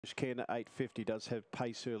Ken 850 does have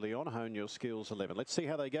pace early on. Hone Your Skills 11. Let's see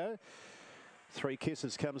how they go. Three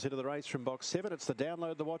Kisses comes into the race from box 7. It's the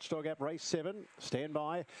Download the Watchdog app, race 7. Stand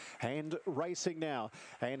by and racing now.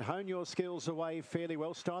 And Hone Your Skills away fairly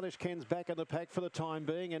well. Stylish Ken's back in the pack for the time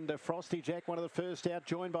being. And Frosty Jack, one of the first out,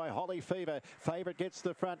 joined by Holly Fever. Favourite gets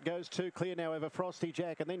the front, goes too clear now over Frosty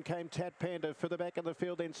Jack. And then came Tat Panda for the back of the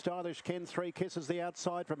field. Then Stylish Ken, Three Kisses the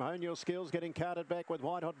outside from Hone Your Skills, getting carted back with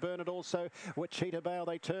White Hot Bernard also. Wichita Bale,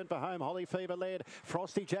 they turn for home. Holly Fever led.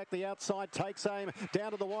 Frosty Jack the outside takes aim.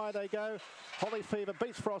 Down to the wire they go. Holly Fever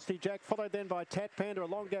beats Frosty Jack, followed then by Tat Panda, a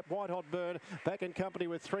long gap White Hot Burn, back in company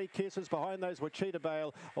with Three Kisses. Behind those were Cheetah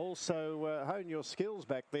Bale, also Hone Your Skills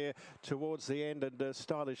back there towards the end, and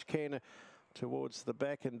Stylish Ken towards the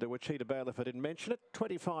back, and Wichita Bale, if I didn't mention it.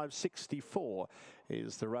 25.64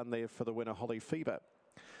 is the run there for the winner, Holly Fever.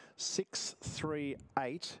 6, 3,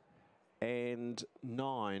 8. And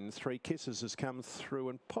 9, Three Kisses has come through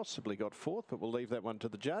and possibly got fourth, but we'll leave that one to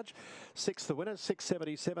the judge. 6 the winner,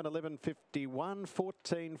 6.77, 11.51,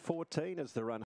 14.14 is the run.